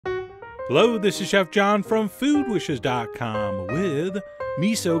Hello, this is Chef John from foodwishes.com with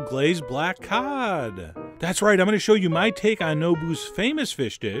Miso Glazed Black Cod. That's right, I'm going to show you my take on Nobu's famous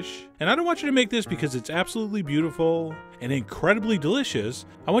fish dish. And I don't want you to make this because it's absolutely beautiful and incredibly delicious.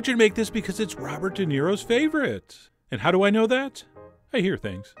 I want you to make this because it's Robert De Niro's favorite. And how do I know that? I hear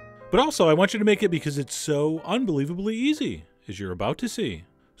things. But also, I want you to make it because it's so unbelievably easy, as you're about to see.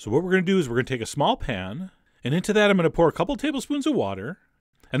 So what we're going to do is we're going to take a small pan, and into that I'm going to pour a couple tablespoons of water,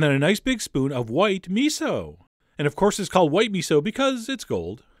 and then a nice big spoon of white miso. And of course it's called white miso because it's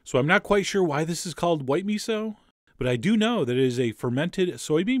gold. So I'm not quite sure why this is called white miso, but I do know that it is a fermented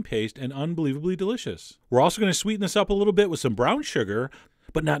soybean paste and unbelievably delicious. We're also going to sweeten this up a little bit with some brown sugar,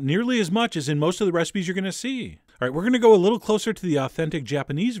 but not nearly as much as in most of the recipes you're going to see. All right, we're going to go a little closer to the authentic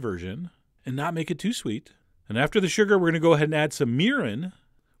Japanese version and not make it too sweet. And after the sugar, we're going to go ahead and add some mirin,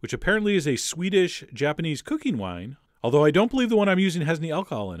 which apparently is a Swedish Japanese cooking wine. Although I don't believe the one I'm using has any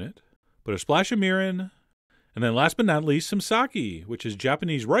alcohol in it. But a splash of mirin, and then last but not least, some sake, which is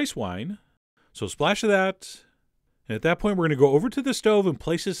Japanese rice wine. So a splash of that. And at that point, we're going to go over to the stove and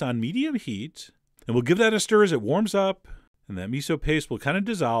place this on medium heat. And we'll give that a stir as it warms up. And that miso paste will kind of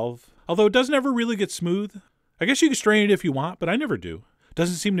dissolve. Although it doesn't ever really get smooth. I guess you can strain it if you want, but I never do.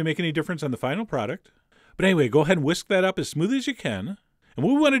 Doesn't seem to make any difference on the final product. But anyway, go ahead and whisk that up as smooth as you can. And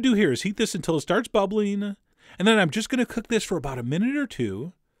what we want to do here is heat this until it starts bubbling. And then I'm just going to cook this for about a minute or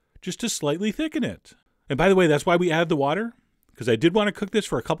two, just to slightly thicken it. And by the way, that's why we add the water, because I did want to cook this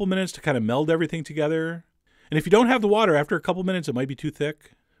for a couple minutes to kind of meld everything together. And if you don't have the water, after a couple minutes, it might be too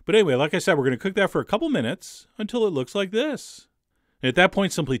thick. But anyway, like I said, we're going to cook that for a couple minutes until it looks like this. And at that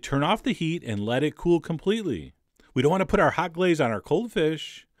point, simply turn off the heat and let it cool completely. We don't want to put our hot glaze on our cold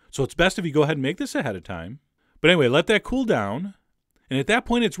fish, so it's best if you go ahead and make this ahead of time. But anyway, let that cool down. And at that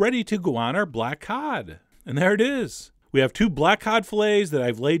point, it's ready to go on our black cod. And there it is. We have 2 black cod fillets that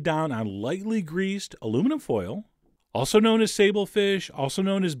I've laid down on lightly greased aluminum foil, also known as sable fish, also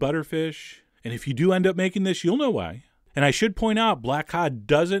known as butterfish. And if you do end up making this, you'll know why. And I should point out, black cod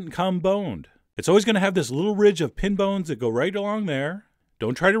doesn't come boned. It's always going to have this little ridge of pin bones that go right along there.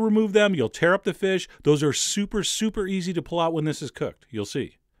 Don't try to remove them. You'll tear up the fish. Those are super, super easy to pull out when this is cooked. You'll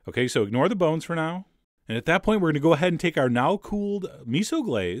see. Okay, so ignore the bones for now. And at that point, we're going to go ahead and take our now cooled miso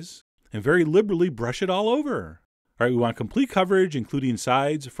glaze and very liberally brush it all over. All right, we want complete coverage, including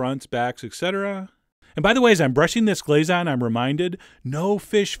sides, fronts, backs, etc. And by the way, as I'm brushing this glaze on, I'm reminded no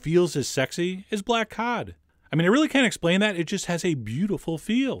fish feels as sexy as black cod. I mean, I really can't explain that. It just has a beautiful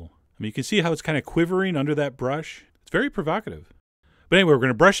feel. I mean, you can see how it's kind of quivering under that brush. It's very provocative. But anyway, we're going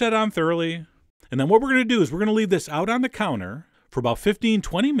to brush that on thoroughly. And then what we're going to do is we're going to leave this out on the counter for about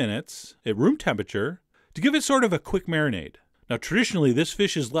 15-20 minutes at room temperature to give it sort of a quick marinade. Now, traditionally, this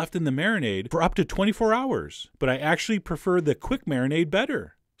fish is left in the marinade for up to 24 hours, but I actually prefer the quick marinade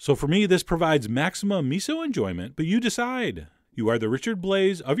better. So for me, this provides maximum miso enjoyment, but you decide. You are the Richard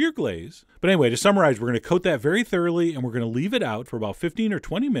Blaze of your glaze. But anyway, to summarize, we're going to coat that very thoroughly, and we're going to leave it out for about 15 or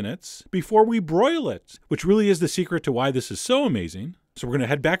 20 minutes before we broil it, which really is the secret to why this is so amazing. So we're going to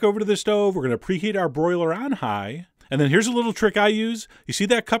head back over to the stove. We're going to preheat our broiler on high. And then here's a little trick I use. You see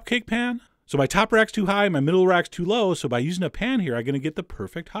that cupcake pan? So my top rack's too high, my middle rack's too low, so by using a pan here, I'm going to get the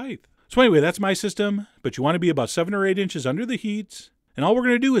perfect height. So anyway, that's my system, but you want to be about 7 or 8 inches under the heat, and all we're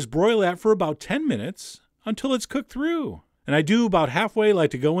going to do is broil that for about 10 minutes until it's cooked through. And I do about halfway like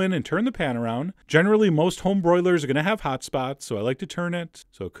to go in and turn the pan around. Generally, most home broilers are going to have hot spots, so I like to turn it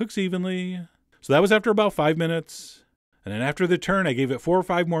so it cooks evenly. So that was after about 5 minutes, and then after the turn, I gave it 4 or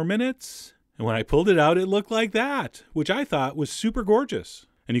 5 more minutes, and when I pulled it out, it looked like that, which I thought was super gorgeous.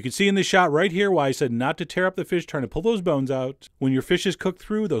 And you can see in this shot right here why I said not to tear up the fish trying to pull those bones out. When your fish is cooked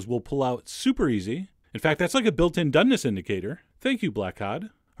through, those will pull out super easy. In fact, that's like a built-in doneness indicator. Thank you, black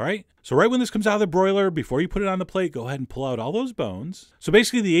cod. All right, so right when this comes out of the broiler, before you put it on the plate, go ahead and pull out all those bones. So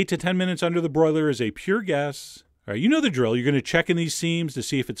basically the 8 to 10 minutes under the broiler is a pure guess. All right, you know the drill. You're going to check in these seams to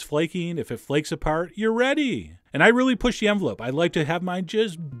see if it's flaking. If it flakes apart, you're ready. And I really push the envelope. I like to have mine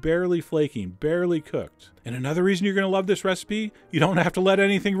just barely flaking, barely cooked. And another reason you're going to love this recipe, you don't have to let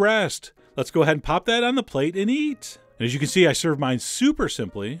anything rest. Let's go ahead and pop that on the plate and eat. And as you can see, I serve mine super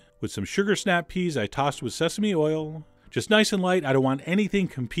simply with some sugar snap peas I tossed with sesame oil. Just nice and light. I don't want anything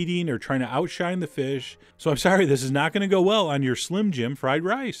competing or trying to outshine the fish. So I'm sorry, this is not going to go well on your Slim Jim fried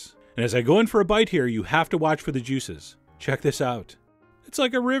rice. And as I go in for a bite here, you have to watch for the juices. Check this out. It's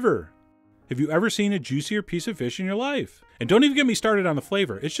like a river. Have you ever seen a juicier piece of fish in your life? And don't even get me started on the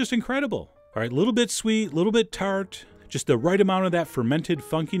flavor. It's just incredible. All right, a little bit sweet, a little bit tart. Just the right amount of that fermented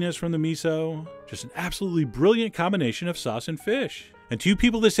funkiness from the miso. Just an absolutely brilliant combination of sauce and fish. And to you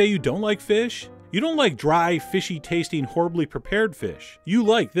people that say you don't like fish, You don't like dry, fishy tasting, horribly prepared fish. You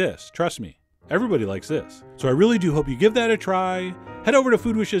like this, trust me. Everybody likes this. So I really do hope you give that a try. Head over to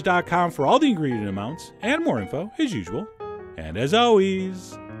foodwishes.com for all the ingredient amounts and more info as usual. And as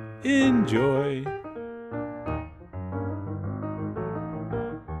always, enjoy.